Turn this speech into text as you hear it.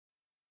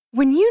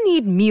When you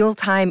need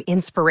mealtime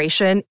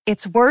inspiration,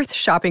 it's worth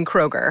shopping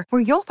Kroger,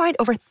 where you'll find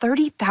over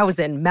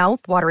 30,000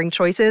 mouth-watering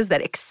choices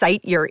that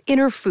excite your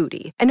inner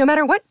foodie. And no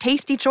matter what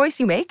tasty choice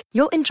you make,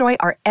 you'll enjoy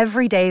our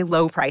everyday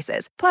low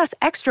prices, plus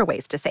extra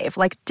ways to save,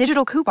 like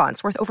digital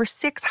coupons worth over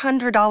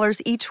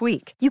 $600 each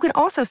week. You can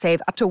also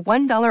save up to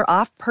 $1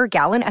 off per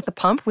gallon at the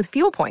pump with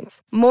fuel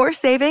points. More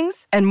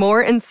savings and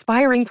more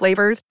inspiring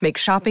flavors make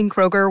shopping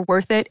Kroger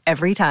worth it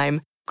every time.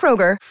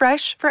 Kroger,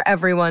 fresh for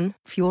everyone.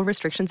 Fuel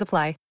restrictions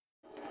apply.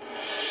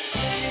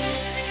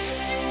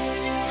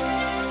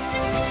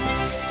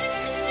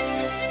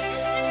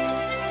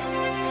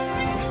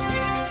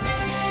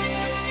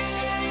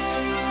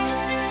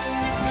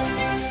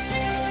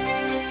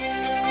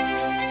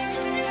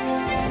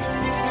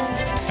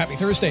 Happy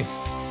Thursday,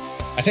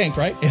 I think,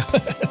 right? Yeah.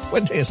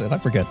 What day is it? I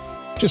forget.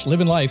 Just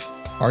living life.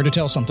 Hard to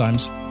tell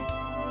sometimes.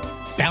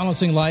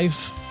 Balancing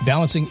life,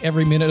 balancing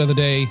every minute of the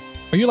day.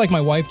 Are you like my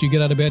wife? Do you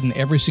get out of bed and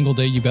every single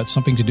day you've got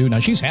something to do? Now,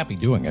 she's happy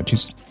doing it.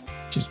 She's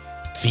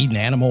feeding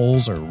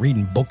animals or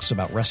reading books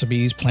about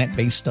recipes,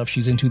 plant-based stuff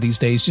she's into these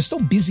days. Just so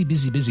busy,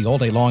 busy, busy all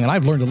day long. And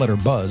I've learned to let her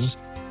buzz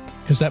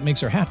because that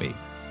makes her happy.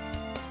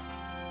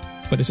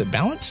 But is it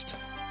balanced?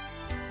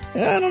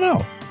 I don't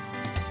know.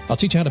 I'll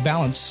teach you how to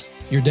balance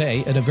your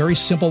day at a very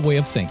simple way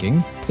of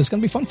thinking. It's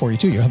going to be fun for you,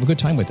 too. You'll have a good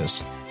time with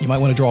this. You might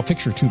want to draw a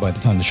picture, too, by the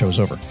time the show's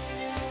over.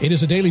 It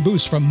is a daily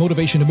boost from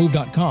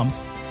motivationtomove.com.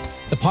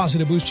 The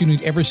positive boost you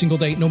need every single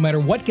day. No matter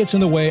what gets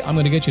in the way, I'm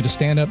going to get you to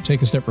stand up,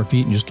 take a step,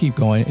 repeat, and just keep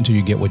going until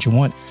you get what you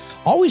want.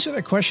 Always have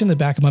that question in the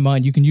back of my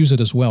mind. You can use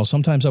it as well.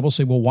 Sometimes I will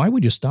say, well, why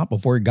would you stop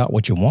before you got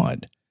what you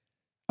want?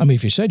 I mean,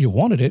 if you said you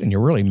wanted it and you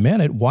really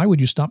meant it, why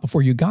would you stop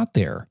before you got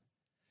there?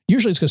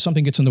 Usually it's because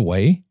something gets in the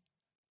way.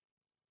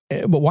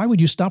 But why would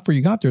you stop before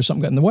you got there if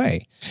something got in the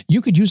way?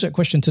 You could use that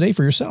question today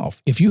for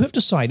yourself. If you have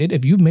decided,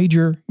 if you've made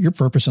your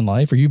purpose in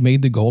life, or you've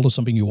made the goal of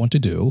something you want to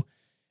do,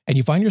 and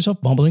you find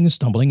yourself bumbling and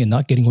stumbling and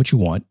not getting what you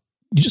want,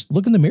 you just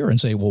look in the mirror and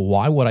say, well,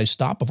 why would I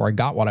stop before I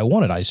got what I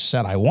wanted? I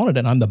said I wanted it,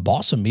 and I'm the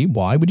boss of me.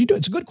 Why would you do it?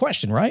 It's a good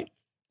question, right?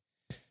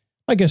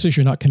 My guess is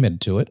you're not committed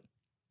to it.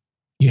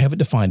 You haven't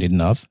defined it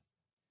enough.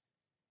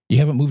 You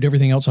haven't moved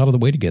everything else out of the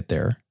way to get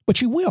there.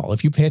 But you will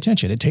if you pay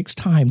attention. It takes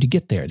time to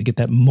get there, to get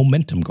that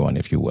momentum going,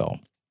 if you will.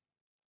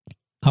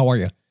 How are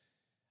you?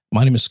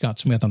 My name is Scott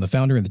Smith. I'm the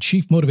founder and the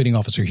chief motivating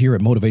officer here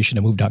at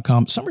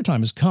motivationtomove.com.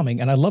 Summertime is coming,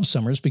 and I love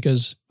summers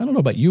because, I don't know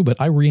about you, but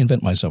I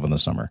reinvent myself in the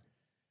summer.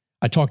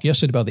 I talked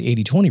yesterday about the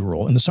 80-20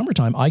 rule. In the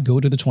summertime, I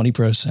go to the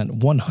 20%,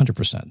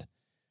 100%.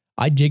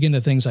 I dig into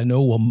things I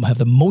know will have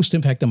the most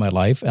impact on my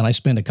life, and I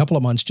spend a couple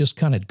of months just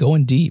kind of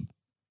going deep.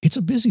 It's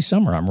a busy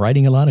summer. I'm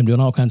writing a lot. I'm doing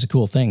all kinds of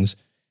cool things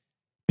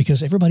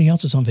because everybody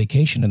else is on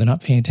vacation and they're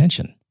not paying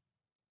attention.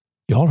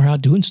 Y'all are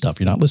out doing stuff.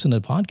 You're not listening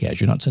to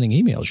podcasts. You're not sending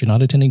emails. You're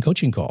not attending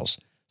coaching calls.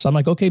 So I'm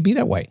like, okay, be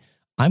that way.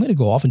 I'm going to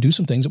go off and do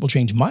some things that will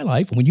change my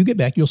life. And when you get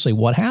back, you'll say,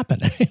 what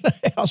happened?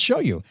 I'll show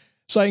you.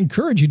 So I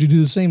encourage you to do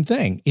the same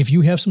thing. If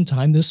you have some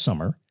time this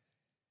summer,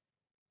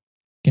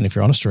 and if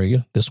you're on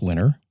Australia this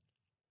winter,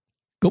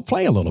 go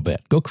play a little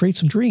bit. Go create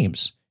some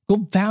dreams. Go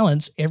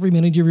balance every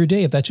minute of your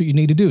day if that's what you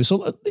need to do.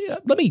 So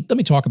let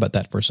me talk about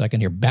that for a second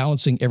here,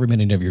 balancing every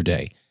minute of your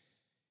day.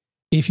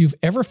 If you've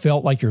ever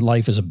felt like your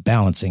life is a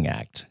balancing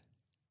act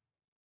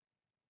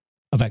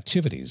of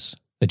activities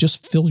that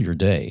just fill your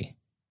day.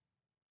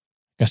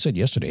 Like I said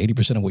yesterday,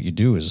 80% of what you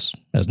do has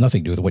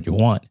nothing to do with what you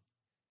want.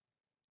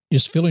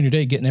 Just filling your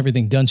day, getting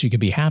everything done so you can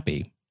be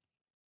happy.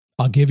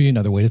 I'll give you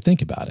another way to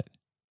think about it.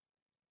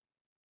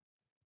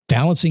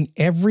 Balancing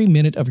every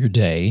minute of your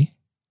day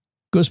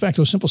goes back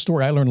to a simple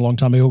story I learned a long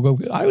time ago.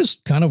 I was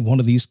kind of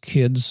one of these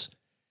kids.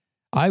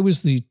 I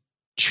was the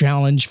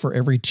challenge for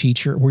every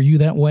teacher. Were you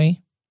that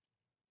way?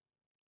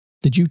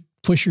 Did you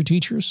push your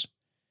teachers?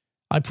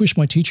 I pushed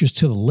my teachers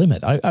to the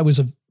limit. I was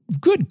a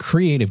good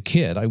creative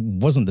kid. I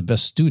wasn't the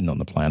best student on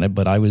the planet,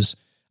 but I was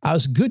a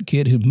good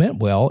kid who meant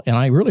well, and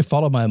I really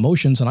followed my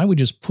emotions, and I would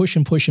just push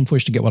and push and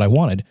push to get what I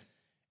wanted,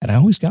 and I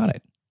always got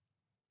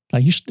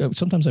it.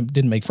 Sometimes I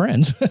didn't make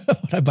friends,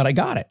 but I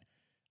got it.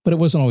 But it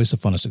wasn't always the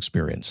funnest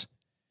experience.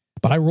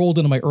 But I rolled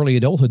into my early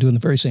adulthood doing the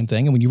very same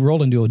thing, and when you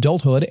roll into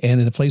adulthood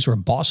and in a place where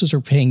bosses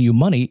are paying you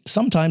money,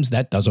 sometimes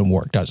that doesn't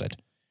work, does it?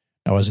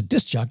 Now, as a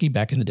disc jockey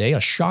back in the day,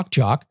 a shock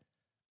jock,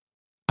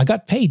 I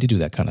got paid to do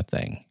that kind of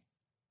thing.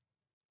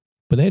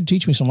 But they had to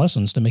teach me some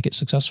lessons to make it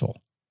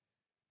successful.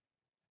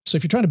 So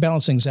if you're trying to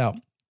balance things out,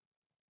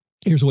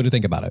 here's a way to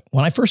think about it.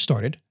 When I first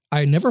started,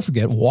 I never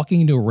forget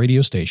walking into a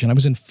radio station. I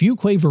was in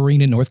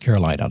Fuquay-Varina, North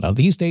Carolina. Now,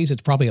 these days,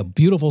 it's probably a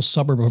beautiful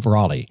suburb of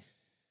Raleigh.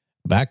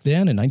 Back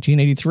then, in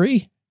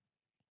 1983,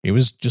 it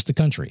was just the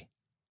country.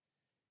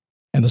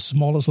 And the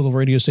smallest little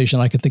radio station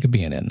I could think of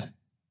being in.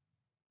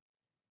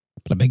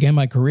 But I began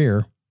my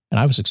career, and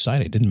I was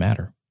excited. It didn't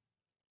matter.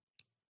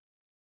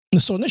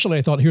 And so initially,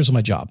 I thought, here's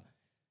my job.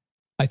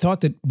 I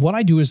thought that what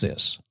I do is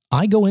this.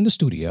 I go in the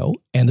studio,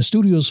 and the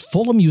studio is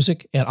full of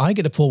music, and I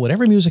get to pull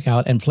whatever music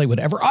out and play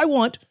whatever I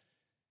want,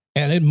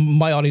 and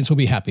my audience will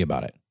be happy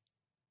about it.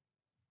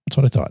 That's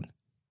what I thought.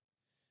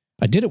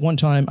 I did it one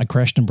time. I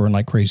crashed and burned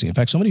like crazy. In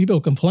fact, so many people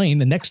complained.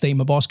 The next day,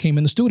 my boss came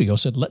in the studio,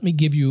 said, let me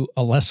give you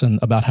a lesson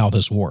about how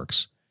this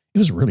works. It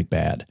was really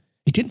bad.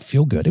 It didn't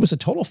feel good. It was a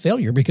total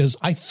failure because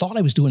I thought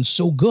I was doing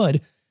so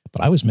good,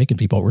 but I was making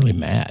people really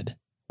mad.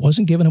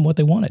 Wasn't giving them what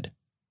they wanted.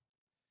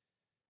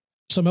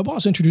 So my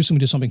boss introduced me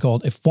to something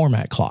called a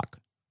format clock.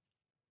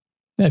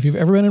 Now, if you've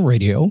ever been in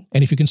radio,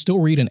 and if you can still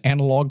read an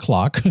analog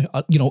clock,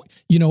 you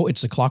know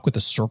it's a clock with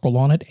a circle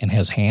on it and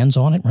has hands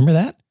on it. Remember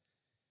that?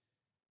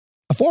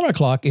 A format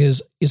clock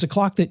is a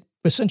clock that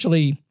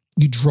essentially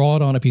you draw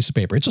it on a piece of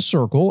paper. It's a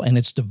circle and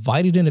it's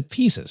divided into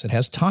pieces. It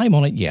has time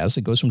on it. Yes,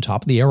 it goes from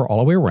top of the hour all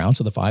the way around.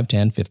 So the 5,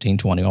 10, 15,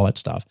 20, all that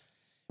stuff.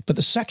 But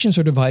the sections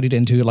are divided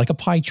into like a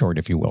pie chart,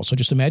 if you will. So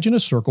just imagine a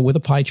circle with a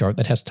pie chart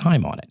that has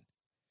time on it.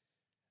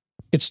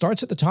 It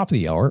starts at the top of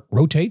the hour,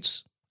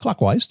 rotates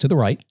clockwise to the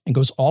right, and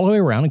goes all the way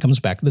around and comes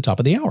back to the top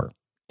of the hour.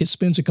 It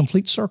spins a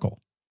complete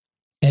circle.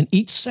 And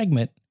each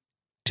segment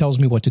tells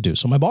me what to do.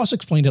 So my boss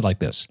explained it like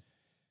this.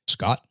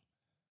 Scott,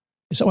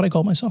 is that what I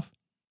call myself?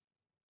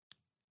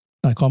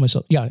 I call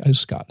myself, I was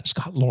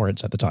Scott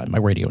Lawrence at the time, my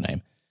radio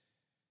name.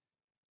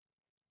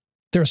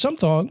 There are some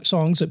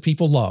songs that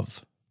people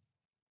love.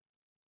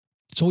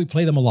 So we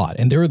play them a lot.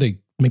 And they're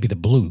maybe the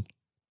blue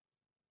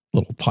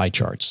little pie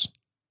charts.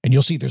 And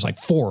you'll see there's like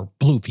 4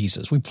 blue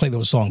pieces. We play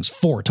those songs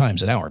 4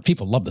 times an hour.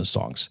 People love those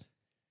songs.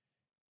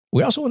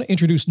 We also want to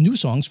introduce new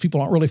songs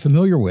people aren't really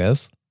familiar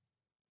with,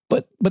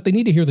 but they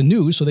need to hear the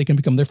news so they can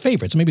become their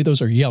favorites. Maybe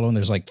those are yellow and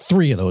there's like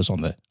 3 of those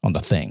on the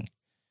thing.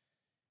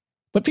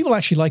 But people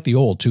actually like the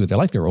old too. They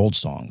like their old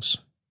songs.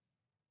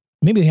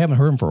 Maybe they haven't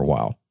heard them for a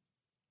while.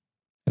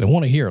 And they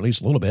want to hear at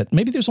least a little bit.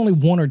 Maybe there's only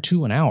 1 or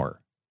 2 an hour.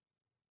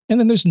 And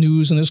then there's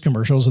news and there's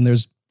commercials and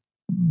there's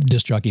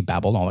disc jockey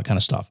babble and all that kind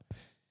of stuff.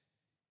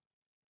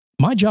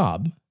 My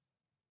job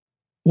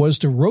was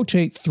to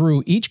rotate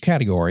through each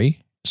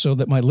category so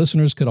that my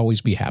listeners could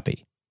always be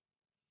happy.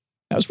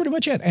 That was pretty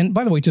much it. And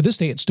by the way, to this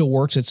day, it still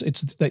works.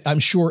 It's I'm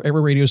sure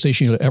every radio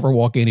station you'll ever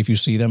walk in, if you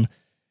see them,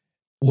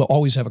 will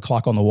always have a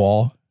clock on the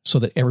wall so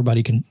that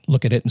everybody can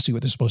look at it and see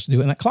what they're supposed to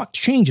do. And that clock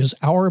changes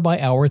hour by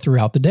hour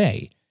throughout the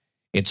day.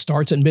 It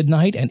starts at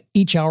midnight, and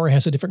each hour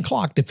has a different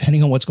clock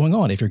depending on what's going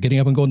on. If you're getting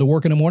up and going to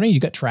work in the morning, you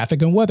got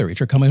traffic and weather. If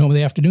you're coming home in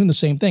the afternoon, the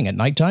same thing. At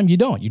nighttime, you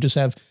don't. You just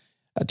have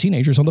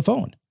teenagers on the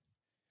phone.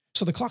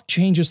 So the clock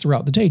changes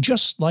throughout the day,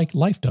 just like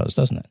life does,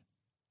 doesn't it?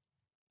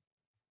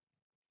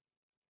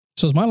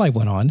 So as my life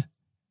went on,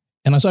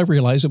 and as I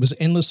realized it was an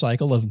endless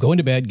cycle of going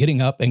to bed,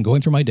 getting up, and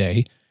going through my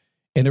day,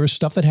 and there was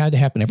stuff that had to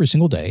happen every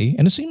single day,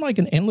 and it seemed like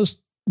an endless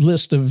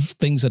list of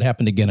things that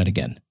happened again and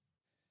again.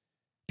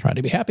 Trying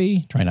to be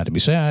happy, trying not to be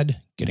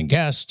sad, getting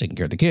gas, taking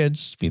care of the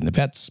kids, feeding the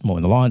pets,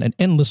 mowing the lawn, an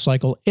endless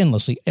cycle,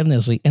 endlessly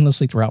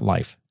throughout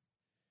life.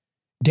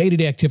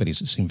 Day-to-day activities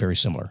that seem very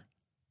similar.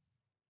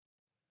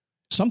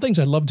 Some things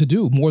I love to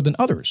do more than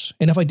others.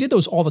 And if I did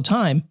those all the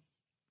time,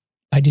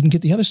 I didn't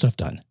get the other stuff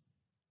done.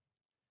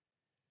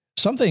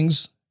 Some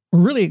things were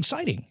really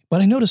exciting,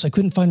 but I noticed I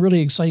couldn't find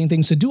really exciting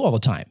things to do all the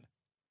time.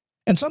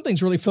 And some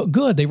things really felt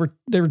good. They were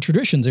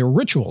traditions, they were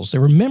rituals, they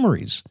were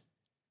memories.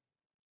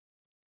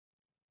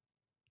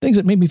 Things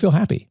that made me feel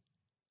happy.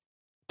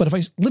 But if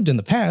I lived in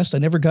the past, I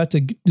never got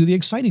to do the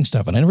exciting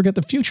stuff, and I never got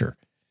the future.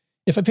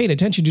 If I paid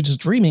attention to just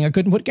dreaming, I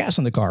couldn't put gas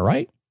in the car,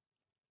 right?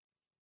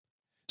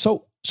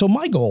 So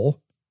my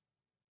goal,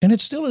 and it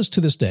still is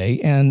to this day,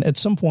 and at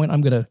some point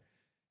I'm going to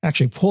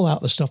actually pull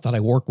out the stuff that I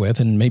work with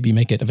and maybe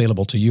make it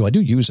available to you. I do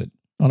use it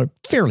on a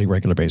fairly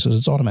regular basis.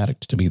 It's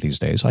automatic to me these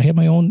days. I have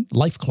my own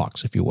life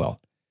clocks, if you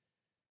will.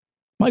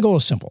 My goal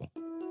is simple.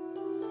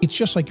 It's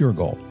just like your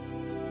goal.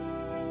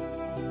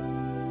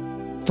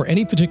 For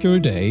any particular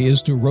day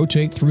is to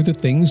rotate through the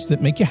things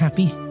that make you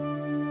happy,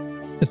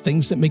 the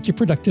things that make you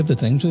productive, the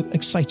things that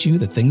excite you,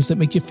 the things that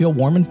make you feel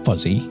warm and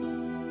fuzzy,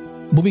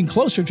 moving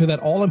closer to that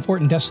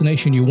all-important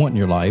destination you want in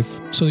your life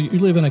so that you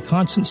live in a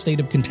constant state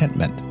of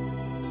contentment.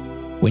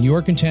 When you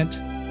are content,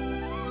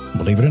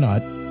 believe it or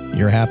not,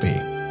 you're happy.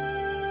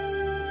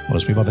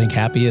 Most people think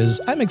happy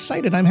is, I'm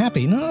excited, I'm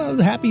happy. No,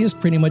 happy is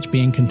pretty much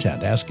being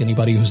content. Ask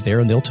anybody who's there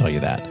and they'll tell you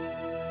that.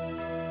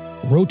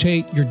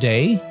 Rotate your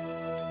day,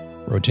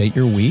 rotate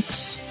your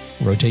weeks,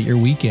 rotate your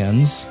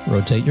weekends,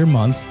 rotate your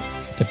month,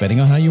 depending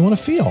on how you want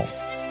to feel.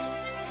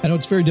 I know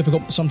it's very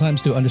difficult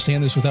sometimes to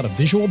understand this without a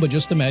visual, but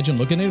just imagine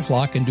looking at a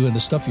clock and doing the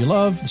stuff you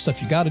love, the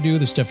stuff you got to do,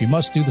 the stuff you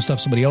must do, the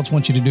stuff somebody else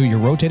wants you to do. You're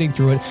rotating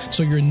through it,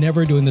 so you're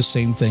never doing the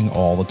same thing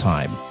all the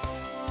time.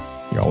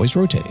 You're always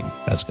rotating.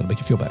 That's going to make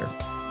you feel better.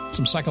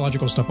 Some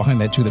psychological stuff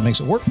behind that, too, that makes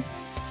it work.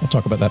 We'll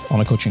talk about that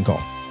on a coaching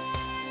call.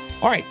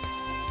 All right.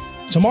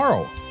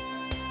 Tomorrow,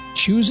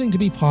 choosing to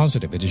be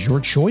positive. It is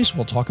your choice.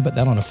 We'll talk about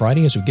that on a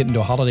Friday as we get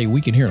into a holiday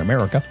weekend here in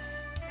America.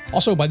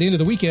 Also, by the end of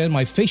the weekend,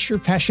 my Face Your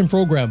Passion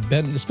program,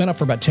 it's been up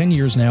for about 10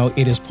 years now.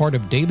 It is part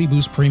of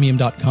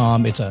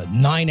DailyBoostPremium.com. It's a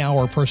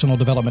 9-hour personal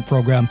development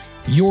program.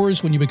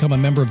 Yours when you become a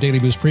member of Daily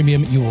Boost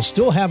Premium. You will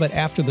still have it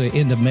after the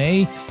end of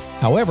May.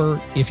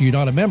 However, if you're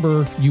not a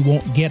member, you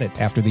won't get it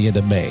after the end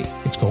of May.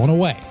 It's going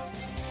away.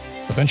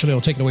 Eventually,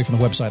 I'll take it away from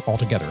the website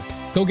altogether.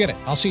 Go get it.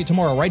 I'll see you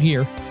tomorrow right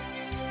here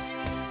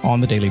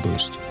on the Daily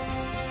Boost.